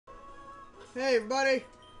Hey everybody,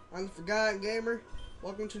 I'm the Forgotten Gamer.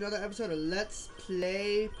 Welcome to another episode of Let's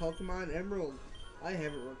Play Pokemon Emerald. I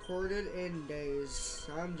haven't recorded in days.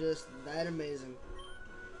 I'm just that amazing.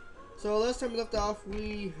 So last time we left off,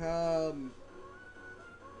 we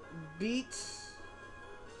beat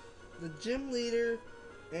the gym leader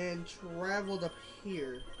and traveled up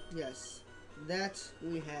here. Yes, that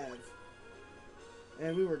we have.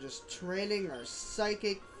 And we were just training our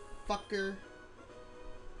psychic fucker.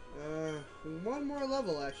 One more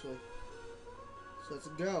level actually. So let's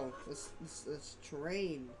go. Let's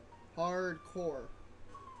train hardcore.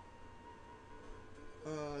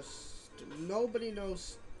 Nobody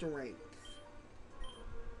knows strength.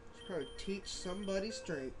 Should probably teach somebody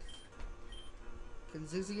strength. Can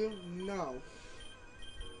Zigzagoon? No.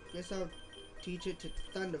 Guess I'll teach it to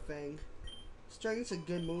Thunderfang. Strength's a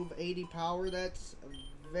good move. 80 power. That's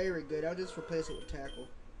very good. I'll just replace it with Tackle.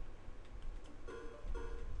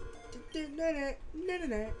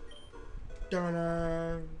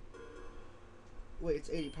 Wait, it's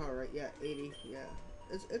 80 power, right? Yeah, 80. Yeah,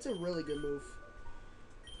 it's a really good move.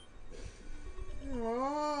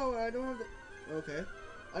 Oh, I don't have the. Okay,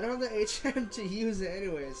 I don't have the HM to use it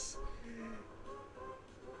anyways.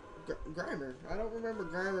 Grimer. I don't remember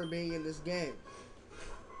Grimer being in this game.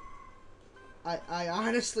 I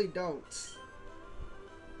honestly don't.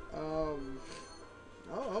 Oh,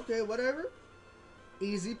 okay, whatever.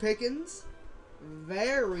 Easy pickings.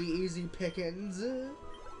 Very easy pickings.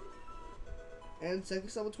 And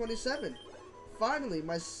second level 27. Finally,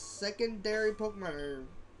 my secondary Pokemon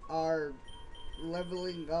are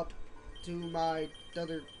leveling up to my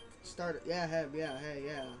other starter. Yeah, him. Yeah, hey,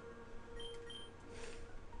 yeah.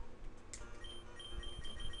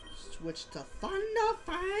 Switch to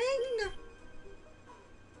Thunderfang.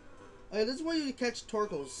 Okay, this is where you catch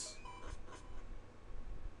Torkoals.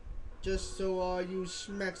 Just so you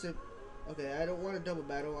smacks it. Okay, I don't want a double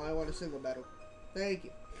battle. I want a single battle. Thank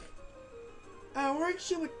you. Oh, aren't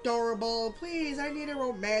you adorable? Please, I need a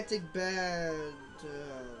romantic bed.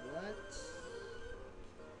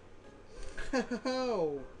 What?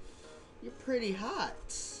 Oh, you're pretty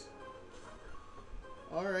hot.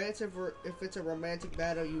 Alright, so if it's a romantic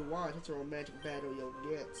battle you want, it's a romantic battle you'll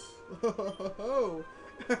get.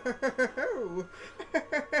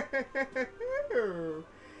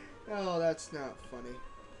 Oh, that's not funny.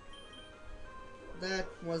 That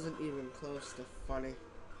wasn't even close to funny.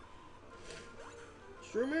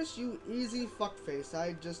 Shroomish, you easy fuckface.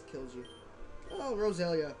 I just killed you. Oh,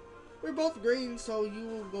 Roselia. We're both green, so you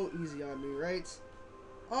will go easy on me, right?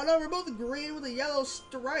 Oh no, we're both green with a yellow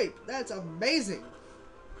stripe. That's amazing.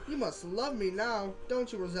 You must love me now,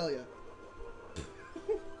 don't you, Roselia?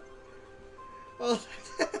 Oh,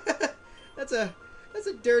 that's a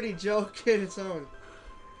dirty joke in its own.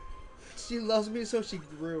 She loves me, so she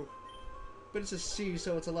grew. But it's a she,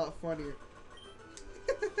 so it's a lot funnier.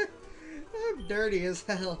 I'm dirty as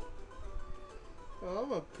hell. Oh,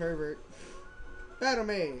 I'm a pervert. Battle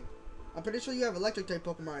me. I'm pretty sure you have electric type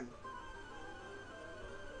Pokemon.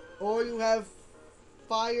 Or you have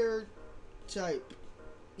fire type.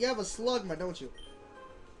 You have a Slugma, don't you?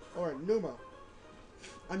 Or a Numa.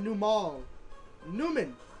 A Numal.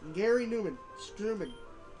 Newman. Gary Newman. Struman.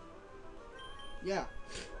 Yeah.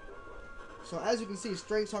 So as you can see,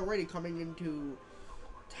 strength's already coming into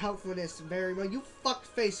helpfulness very much. You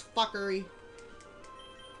fuckface fuckery.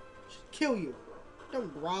 Should kill you.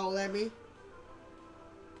 Don't growl at me.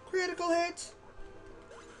 Critical hit.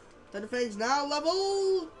 Thunderfang's now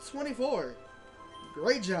level 24.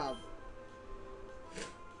 Great job.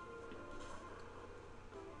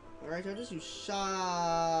 Alright, I'll just use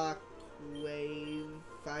Shockwave.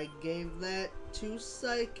 I gave that to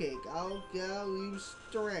Psychic. I'll use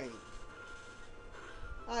Strength.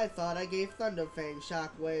 I thought I gave Thunderfang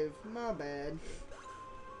Shockwave. My bad.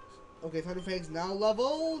 Okay, Thunderfang's now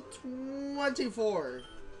level 24.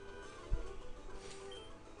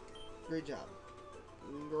 Great job.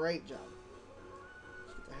 Great job.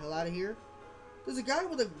 Let's get the hell out of here. There's a guy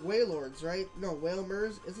with a Wailords, right? No,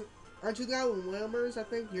 Wailmers. Aren't you the guy with Wailmers, I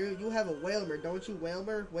think? You have a Wailmer, don't you?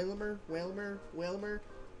 Wailmer?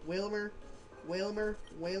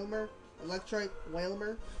 Electrike?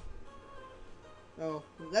 Wailmer? Oh,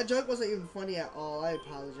 that joke wasn't even funny at all. I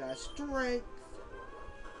apologize. Strength.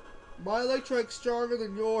 My Electrike's stronger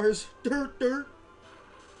than yours. Dirt.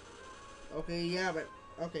 Okay, yeah, but...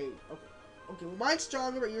 Okay, well, mine's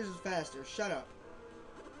stronger, but yours is faster. Shut up.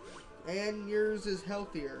 And yours is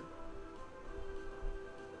healthier.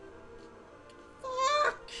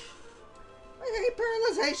 Fuck! I hate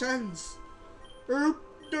paralyzations!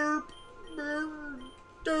 Derp.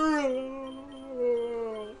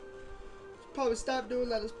 Probably stop doing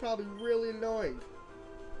that. It's probably really annoying.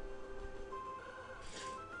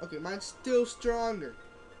 Okay, mine's still stronger.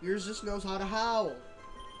 Yours just knows how to howl.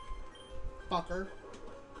 Fucker.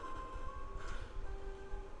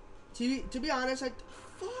 To be honest,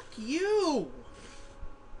 fuck you.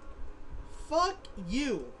 Fuck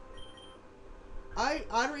you. I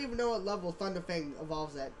don't even know what level Thunderfang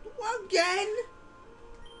evolves at. Again?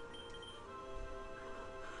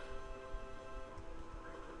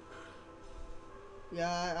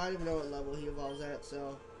 Yeah, I don't even know what level he evolves at,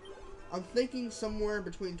 so I'm thinking somewhere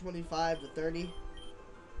between 25 to 30.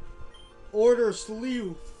 Order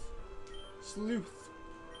Sleuth. Sleuth.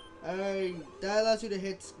 That allows you to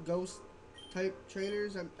hit ghost type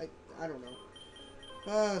trainers. I don't know.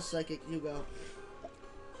 Ah, Psychic, you go.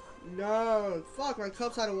 No, fuck, my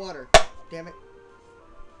cup's out of water. Damn it.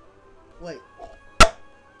 Wait.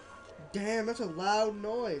 Damn, that's a loud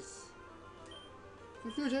noise.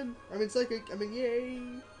 Confusion. I mean Psychic. I mean yay.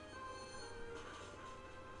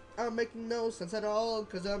 I'm making no sense at all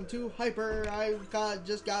because I'm too hyper.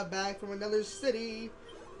 Just got back from another city.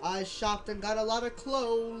 I shopped and got a lot of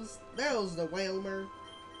clothes. There's the Whalmer.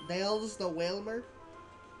 There's the Whalmer.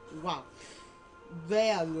 Wow.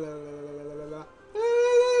 There.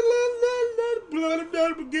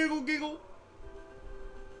 Giggle, giggle.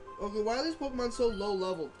 Okay, why are these Pokemon so low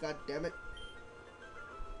level? God damn it.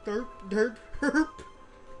 Derp, derp, derp.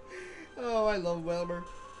 Oh, I love Whalmer.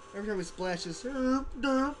 Every time he splashes. Derp,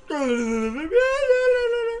 derp, derp.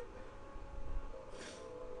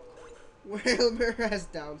 Whalmer has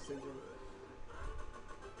Down syndrome.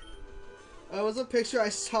 It was a picture I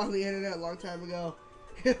saw on the internet a long time ago.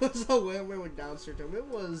 It was a Whalmer with Down syndrome. It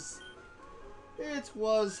was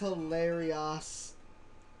hilarious.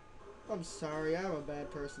 I'm sorry, I'm a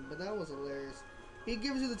bad person, but that was hilarious. He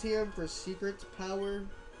gives you the TM for secret power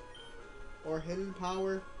or hidden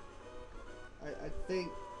power. I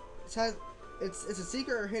think it's a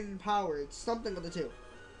secret or hidden power. It's something of the two.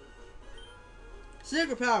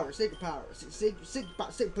 Secret power, secret power, secret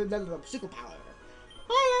power.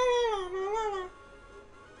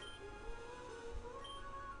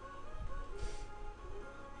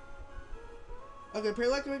 Okay,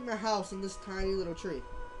 apparently I can make my house in this tiny little tree.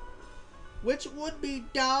 Which would be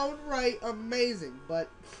downright amazing, but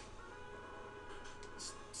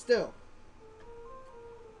still.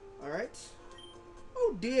 Alright.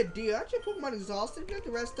 Oh dear, dear. Aren't your Pokemon exhausted? You have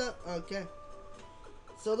to rest up? Okay.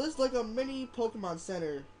 So this is like a mini Pokemon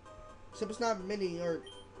Center. Except it's not mini or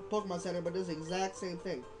Pokemon Center, but it's the exact same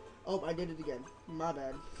thing. Oh, I did it again. My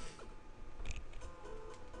bad.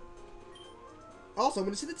 Also, when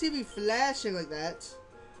you see the TV flashing like that,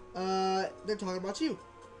 they're talking about you.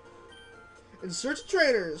 In search of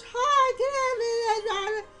trainers. Hi, today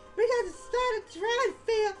we got to start a track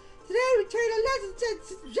field. Today we train a legend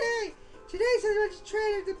J. Today's a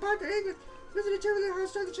trainer department English. We have to determine how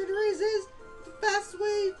strong the trainer is. The fastest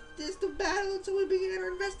way is to battle until we begin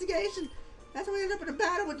our investigation. That's how we end up in a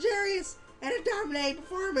battle with Jarius and a dominating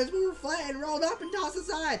performance. We were flattened, rolled up, and tossed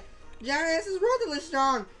aside. Jarius is relatively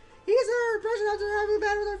strong. He is our impression after having a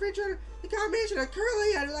battle with our free trainer. The combination of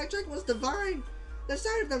Curly and Electric was divine. The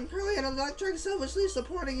sight of them, Curly and Electric, selfishly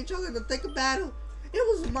supporting each other in the thick of battle. It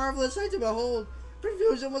was a marvelous sight to behold.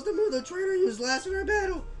 Confusion was the move the trainer used last in our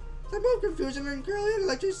battle. The move Confusion and Curly and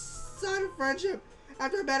Electric sign of friendship.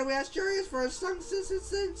 After our battle, we asked Jarius for a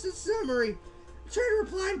summary. The trainer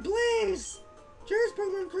replied, Blaze! Jarius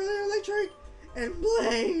Pokemon Curly and Electric and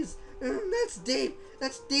Blaze. That's deep.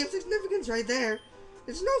 That's deep significance right there.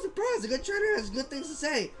 It's no surprise a good trainer has good things to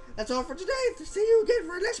say. That's all for today. See you again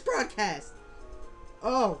for our next broadcast.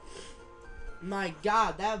 Oh, my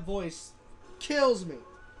God, that voice kills me.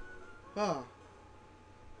 Oh.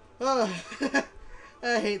 Oh.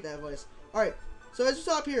 I hate that voice. Alright, so as you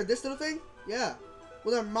saw up here, this little thing, yeah.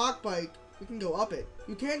 With our Mach Bike, we can go up it.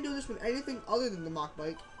 You can't do this with anything other than the Mach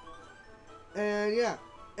Bike. And yeah.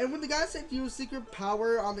 And when the guy said use secret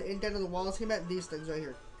power on the indent of the walls, he meant these things right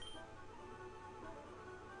here.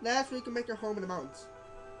 That's where you can make your home in the mountains.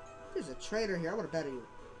 There's a trainer here. I want to battle you.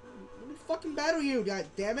 Let me fucking battle you, god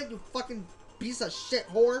damn it, you fucking piece of shit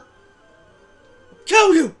whore. I'll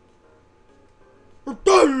kill you!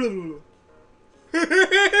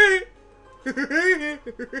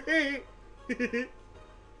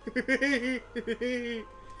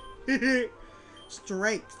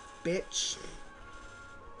 Strength, bitch.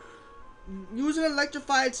 Use an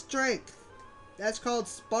electrified strength. That's called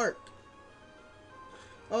Spark.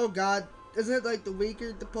 Oh god. Isn't it like the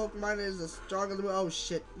weaker the Pokemon is, the stronger the... Oh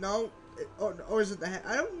shit. No. Or is it the...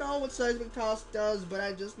 I don't know what Seismic Toss does, but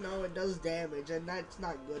I just know it does damage, and that's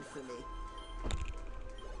not good for me.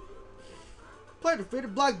 Player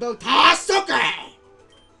defeated black belt Tatsuki!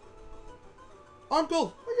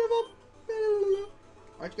 Uncle! I give up!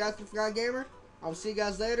 Alright, guys, from Forgotten Gamer. I will see you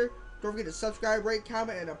guys later. Don't forget to subscribe, rate,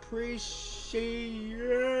 comment, and appreciate.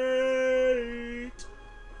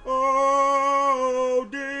 Oh,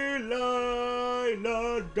 Delilah,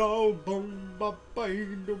 do bomba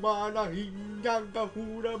paino mana hinganga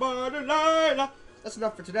hura mana. That's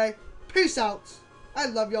enough for today. Peace out. I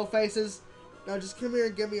love y'all faces. Now just come here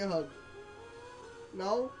and give me a hug.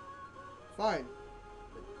 No? Fine.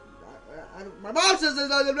 My mom says